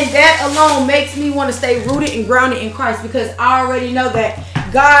 And that alone makes me want to stay rooted and grounded in Christ, because I already know that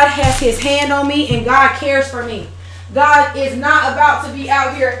God has his hand on me and God cares for me. God is not about to be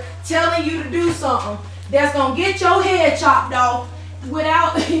out here telling you to do something that's going to get your head chopped off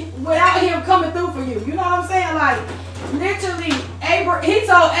without him coming through for you. You know what I'm saying? Like, literally, he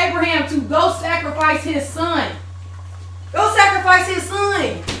told Abraham to go sacrifice his son. Go sacrifice his son.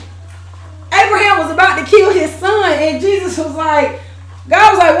 Abraham was about to kill his son, and Jesus was like,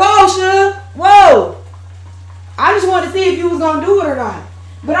 God was like, whoa, Suge, whoa. I just wanted to see if you was going to do it or not.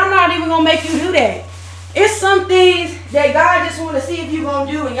 But I'm not even going to make you do that. It's some things that God just want to see if you going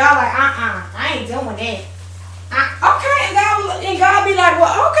to do, and y'all like, I ain't doing that. Okay, and God be like,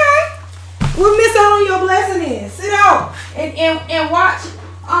 well, okay. We'll miss out on your blessing then. Sit down and watch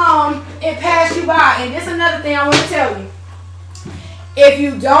it pass you by. And this is another thing I want to tell you. If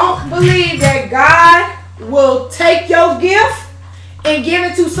you don't believe that God will take your gift and give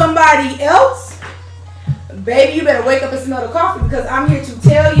it to somebody else, baby, you better wake up and smell the coffee, because I'm here to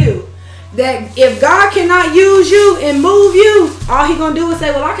tell you that if God cannot use you and move you, all he going to do is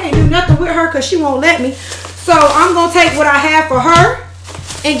say, well, I can't do nothing with her because she won't let me. So I'm going to take what I have for her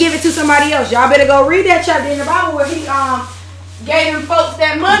and give it to somebody else. Y'all better go read that chapter in the Bible where he gave them folks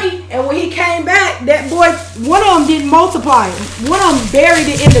that money, and when he came back, that boy, one of them didn't multiply it. One of them buried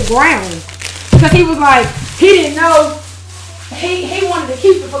it in the ground because he was like, he didn't know, he wanted to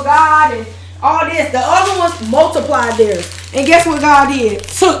keep it for God and all this. The other ones multiplied theirs. And guess what God did?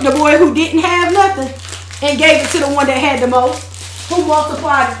 Took the boy who didn't have nothing and gave it to the one that had the most, who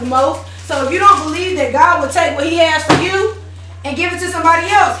multiplied it the most. So if you don't believe that God will take what he has for you and give it to somebody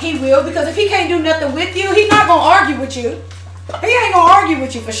else, he will. Because if he can't do nothing with you, he's not going to argue with you. He ain't going to argue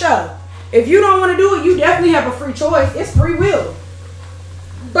with you for sure. If you don't want to do it, you definitely have a free choice. It's free will.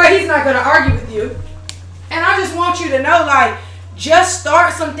 But he's not going to argue with you. And I just want you to know, like, just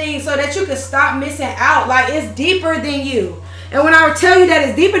start some things so that you can stop missing out. Like, it's deeper than you. And when I tell you that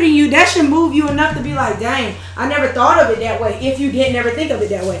it's deeper than you, that should move you enough to be like, dang, I never thought of it that way. If you didn't ever think of it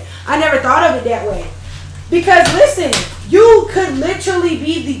that way. I never thought of it that way. Because listen, you could literally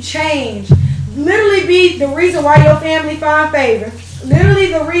be the change. Literally be the reason why your family find favor.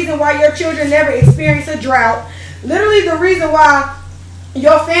 Literally the reason why your children never experience a drought. Literally the reason why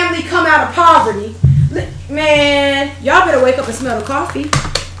your family come out of poverty. Man, y'all better wake up and smell the coffee.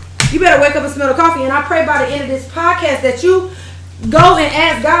 You better wake up and smell the coffee. And I pray by the end of this podcast that you go and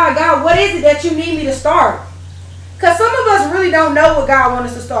ask God, God, what is it that you need me to start? Because some of us really don't know what God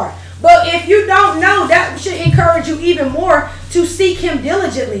wants us to start. But if you don't know, that should encourage you even more to seek him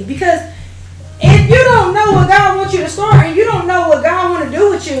diligently. Because if you don't know what God wants you to start and you don't know what God wants to do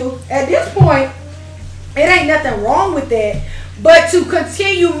with you, at this point, it ain't nothing wrong with that. But to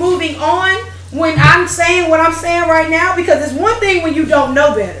continue moving on when I'm saying what I'm saying right now, because it's one thing when you don't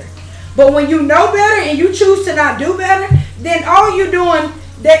know better. But when you know better and you choose to not do better, then all you're doing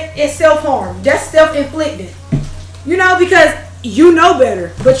that is self-harm. That's self-inflicted. You know, because you know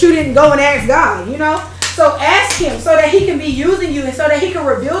better, but you didn't go and ask God, you know. So ask him so that he can be using you and so that he can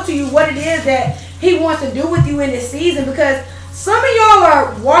reveal to you what it is that he wants to do with you in this season. Because some of y'all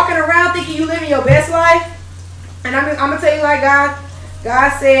are walking around thinking you living your best life. And I'm going to tell you like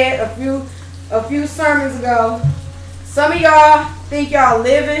God said a few sermons ago, some of y'all think y'all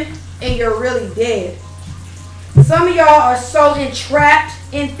living and you're really dead. Some of y'all are so entrapped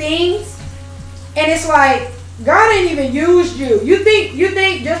in things, and it's like God ain't even used you. You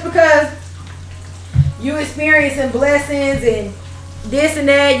think just because you experiencing blessings and this and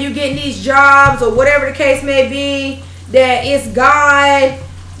that, you getting these jobs or whatever the case may be, that it's God,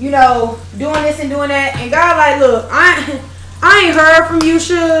 you know, doing this and doing that. And God like, look, I ain't heard from you,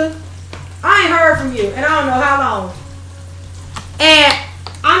 Suge. I ain't heard from you, and I don't know how long. And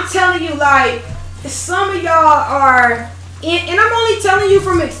I'm telling you, like, some of y'all are, and I'm only telling you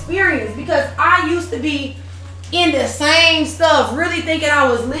from experience, because I used to be in the same stuff, really thinking I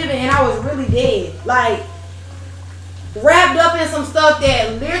was living and I was really dead. Like, wrapped up in some stuff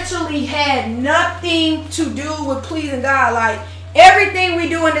that literally had nothing to do with pleasing God. Like, everything we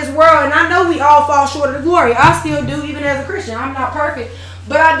do in this world, and I know we all fall short of the glory. I still do, even as a Christian. I'm not perfect.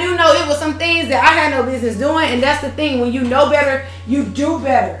 But I do know it was some things that I had no business doing. And that's the thing. When you know better, you do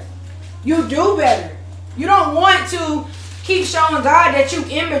better. You do better. You don't want to keep showing God that you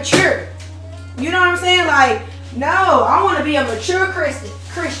immature. You know what I'm saying? Like, no, I want to be a mature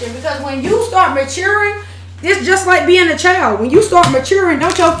Christian. Because when you start maturing, it's just like being a child. When you start maturing,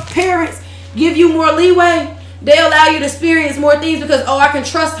 don't your parents give you more leeway? They allow you to experience more things because, oh, I can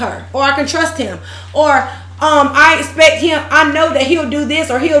trust her. Or I can trust him. Or I expect him, I know that he'll do this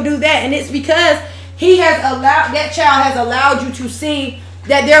or he'll do that. And it's because he has allowed, that child has allowed you to see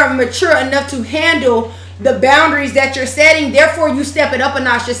that they're mature enough to handle the boundaries that you're setting. Therefore, you step it up a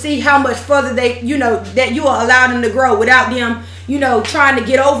notch to see how much further that you will allow them to grow without them, trying to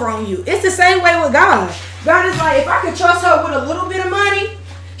get over on you. It's the same way with God. God is like, if I could trust her with a little bit of money,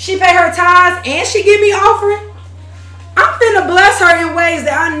 she pay her tithes and she give me offering, I'm finna bless her in ways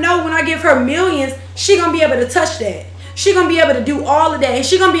that I know when I give her millions, she gonna be able to touch that. She gonna be able to do all of that, and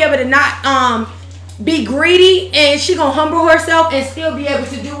she gonna be able to not be greedy, and she gonna humble herself and still be able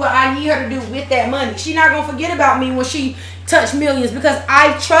to do what I need her to do with that money. She not gonna forget about me when she touched millions, because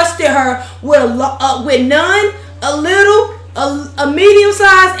I trusted her with none, a little, a medium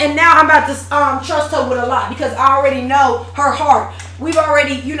size, and now I'm about to trust her with a lot, because I already know her heart. We've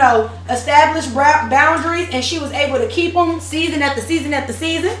already, established boundaries, and she was able to keep them season after season after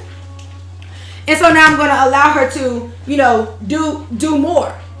season. And so now I'm going to allow her to, do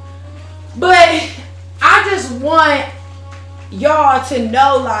more. But I just want y'all to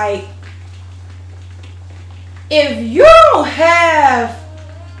know, like, if you don't have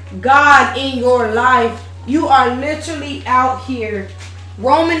God in your life, you are literally out here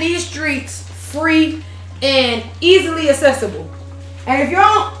roaming these streets free and easily accessible. And if you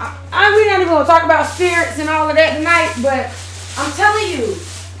don't, we're not even going to talk about spirits and all of that tonight, but I'm telling you,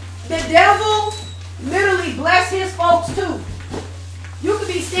 the devil literally bless his folks too. You could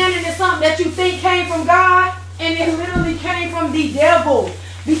be standing in something that you think came from God, and it literally came from the devil.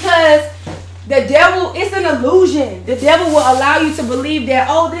 Because the devil, it's an illusion. The devil will allow you to believe that,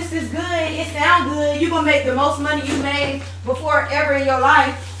 oh, this is good, it sounds good, you're going to make the most money you made before ever in your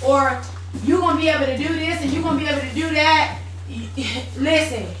life, or you're going to be able to do this and you're going to be able to do that.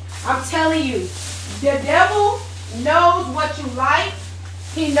 Listen, I'm telling you, the devil knows what you like.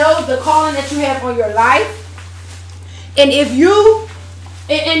 He knows the calling that you have on your life. And if you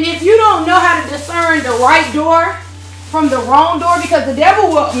don't know how to discern the right door from the wrong door, because the devil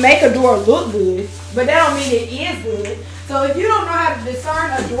will make a door look good, but that don't mean it is good. So if you don't know how to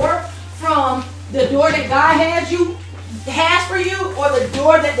discern a door from the door that God has for you, or the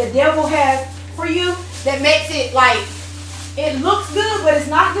door that the devil has for you, that makes it like it looks good but it's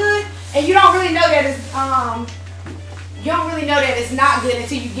not good, and you don't really know that it's not good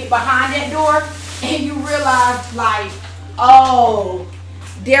until you get behind that door and you realize, like, oh,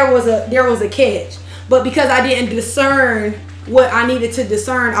 there was a catch. But because I didn't discern what I needed to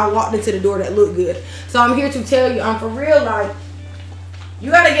discern, I walked into the door that looked good. So I'm here to tell you, I'm for real, like,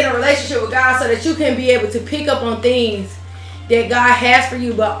 you got to get a relationship with God so that you can be able to pick up on things that God has for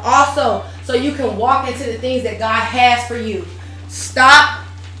you, but also so you can walk into the things that God has for you. Stop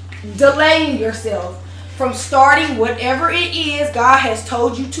delaying yourself from starting whatever it is God has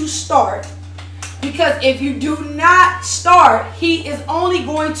told you to start. Because if you do not start, he is only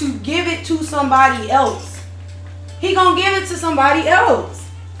going to give it to somebody else. He gonna give it to somebody else.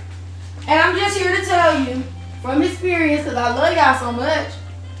 And I'm just here to tell you from experience, because I love y'all so much.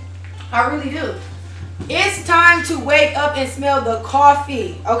 I really do. It's time to wake up and smell the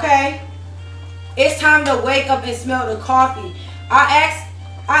coffee, okay? It's time to wake up and smell the coffee. I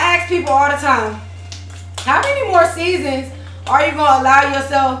ask people all the time, how many more seasons are you going to allow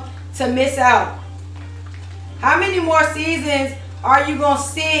yourself to miss out? How many more seasons are you going to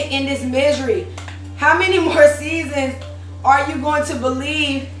sit in this misery? How many more seasons are you going to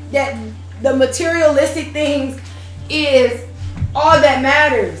believe that the materialistic things is all that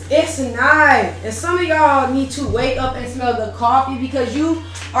matters? It's not. And some of y'all need to wake up and smell the coffee, because you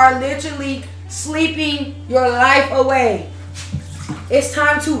are literally sleeping your life away. It's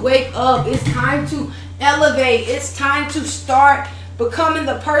time to wake up. It's time to elevate. It's time to start becoming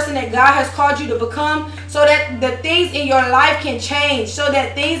the person that God has called you to become, so that the things in your life can change, so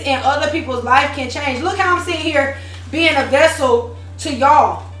that things in other people's life can change. Look how I'm sitting here being a vessel to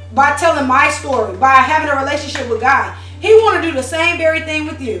y'all by telling my story, by having a relationship with God. He want to do the same very thing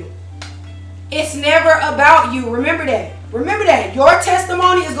with you. It's never about you. Remember that. Remember that. Your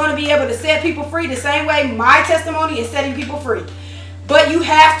testimony is going to be able to set people free the same way my testimony is setting people free. But you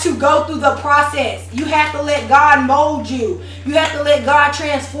have to go through the process. You have to let God mold you. You have to let God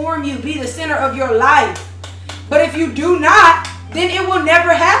transform you, be the center of your life. But if you do not, then it will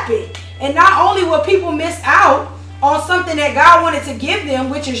never happen. And not only will people miss out on something that God wanted to give them,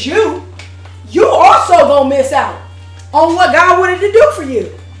 which is you, you also gonna miss out on what God wanted to do for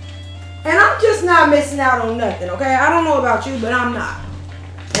you. And I'm just not missing out on nothing, okay? I don't know about you, but I'm not.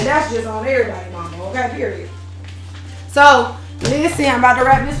 And that's just on everybody, mama, okay? Period. So, listen, I'm about to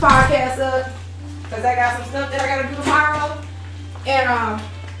wrap this podcast up, because I got some stuff that I got to do tomorrow. And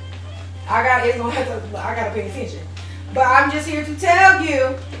I got to pay attention. But I'm just here to tell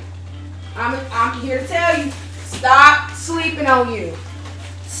you, I'm here to tell you, stop sleeping on you.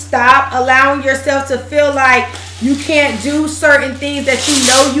 Stop allowing yourself to feel like you can't do certain things that you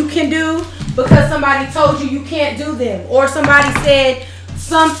know you can do because somebody told you you can't do them, or somebody said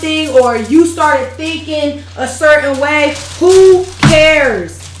something, or you started thinking a certain way. Who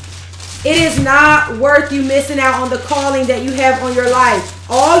cares? It is not worth you missing out on the calling that you have on your life.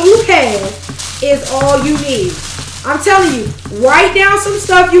 All you have is all you need. I'm telling you, write down some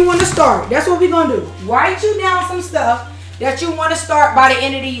stuff you want to start. That's what we're going to do. Write you down some stuff that you want to start by the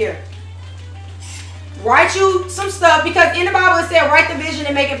end of the year. Write you some stuff, because in the Bible it said write the vision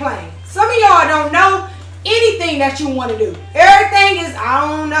and make it plain. Some of y'all don't know anything that you want to do. Everything is, I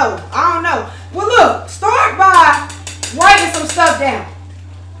don't know. Well, look, start by writing some stuff down.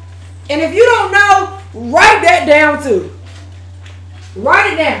 And if you don't know, write that down too.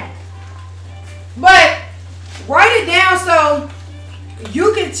 Write it down. But write it down so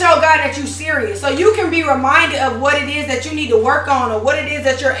you can tell God that you're serious. So you can be reminded of what it is that you need to work on, or what it is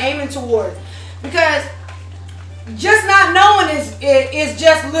that you're aiming towards. Because just not knowing is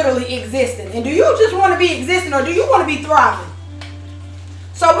just literally existing. And do you just want to be existing, or do you want to be thriving?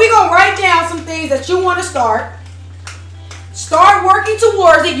 So we're going to write down some things that you want to start. Start working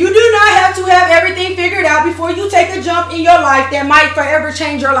towards it. You do not have to have everything figured out before you take a jump in your life that might forever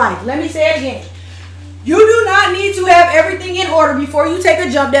change your life. Let me say it again. You do not need to have everything in order before you take a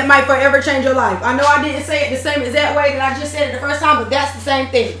jump that might forever change your life. I know I didn't say it the same exact way that I just said it the first time, but that's the same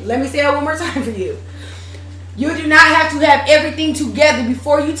thing. Let me say it one more time for you. You do not have to have everything together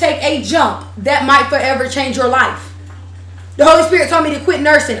before you take a jump that might forever change your life. The Holy Spirit told me to quit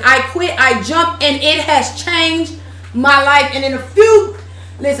nursing. I quit, I jumped, and it has changed my life. And in a few,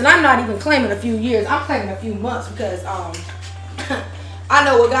 listen, I'm not even claiming a few years. I'm claiming a few months, because I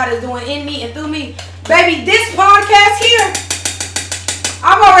know what God is doing in me and through me. Baby, this podcast here,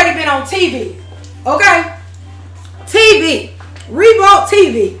 I've already been on TV. Okay? TV. Revolt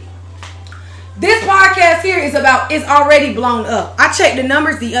TV. This podcast here is already blown up. I checked the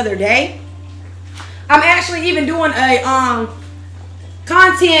numbers the other day. I'm actually even doing some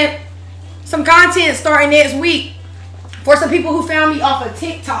content starting next week for some people who found me off of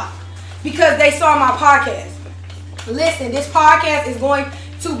TikTok because they saw my podcast. Listen, this podcast is going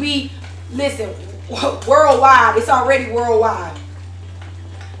to be, worldwide. It's already worldwide.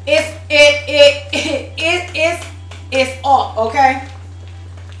 It's up, okay?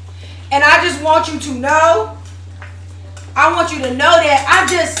 And I just want you to know, I want you to know that I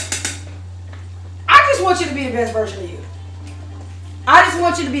just want you to be the best version of you. I just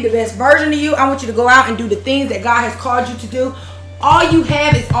want you to be the best version of you. I want you to go out and do the things that God has called you to do. All you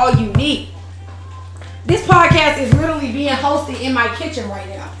have is all you need. This podcast is literally being hosted in my kitchen right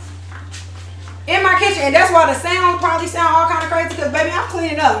now. In my kitchen. And that's why the sound probably sound all kind of crazy, because baby, I'm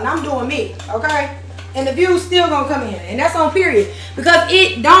cleaning up and I'm doing me. Okay? And the view's still gonna come in. And that's on period. Because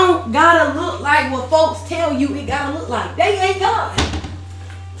it don't gotta look like what folks tell you it gotta look like. They ain't God.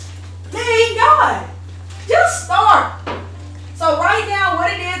 They ain't God. Just start. So write down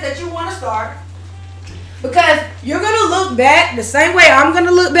what it is that you want to start. Because you're gonna look back the same way I'm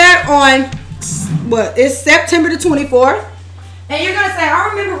gonna look back on it's September the 24th. And you're gonna say, I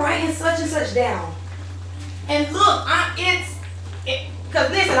remember writing such and such down. And look, because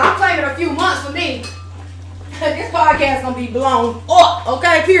listen, I'm claiming a few months for me. This podcast gonna be blown up,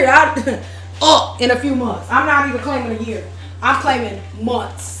 okay? Period. Up in a few months. I'm not even claiming a year. I'm claiming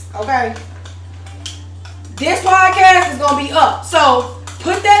months, okay? This podcast is gonna be up. So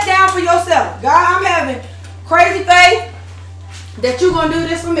put that down for yourself. God, I'm having crazy faith that you're gonna do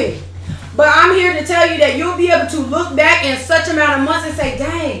this for me. But I'm here to tell you that you'll be able to look back in such amount of months and say,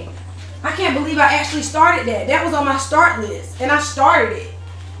 dang, I can't believe I actually started that. That was on my start list, and I started it.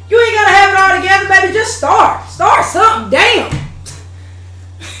 You ain't got to have it all together, baby. Just start. Start something. Damn.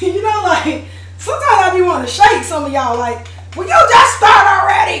 You know, like, sometimes I be wanting to shake some of y'all. Like, will you just start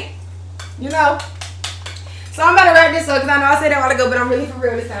already? You know? So I'm about to wrap this up, because I know I said that a while ago, but I'm really for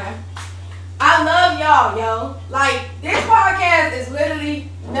real this time. I love y'all, yo. Like, this podcast is literally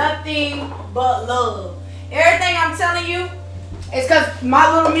nothing but love. Everything I'm telling you is because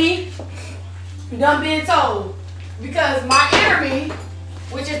my little me done been told. Because my inner me,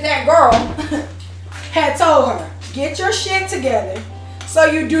 which is that girl, had told her, get your shit together so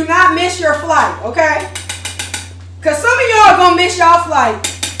you do not miss your flight, okay? Because some of y'all are going to miss y'all flight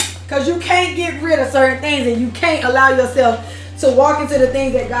because you can't get rid of certain things and you can't allow yourself to walk into the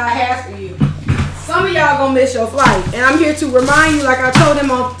things that God has for you. Some of y'all gonna miss your flight. And I'm here to remind you, like I told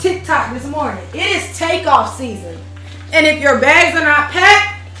them on TikTok this morning, it is takeoff season. And if your bags are not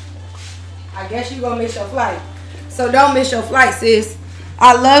packed, I guess you're gonna miss your flight. So don't miss your flight, sis.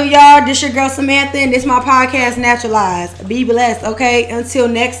 I love y'all. This your girl Samantha, and this my podcast, Naturalized. Be blessed, okay? Until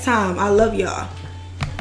next time, I love y'all.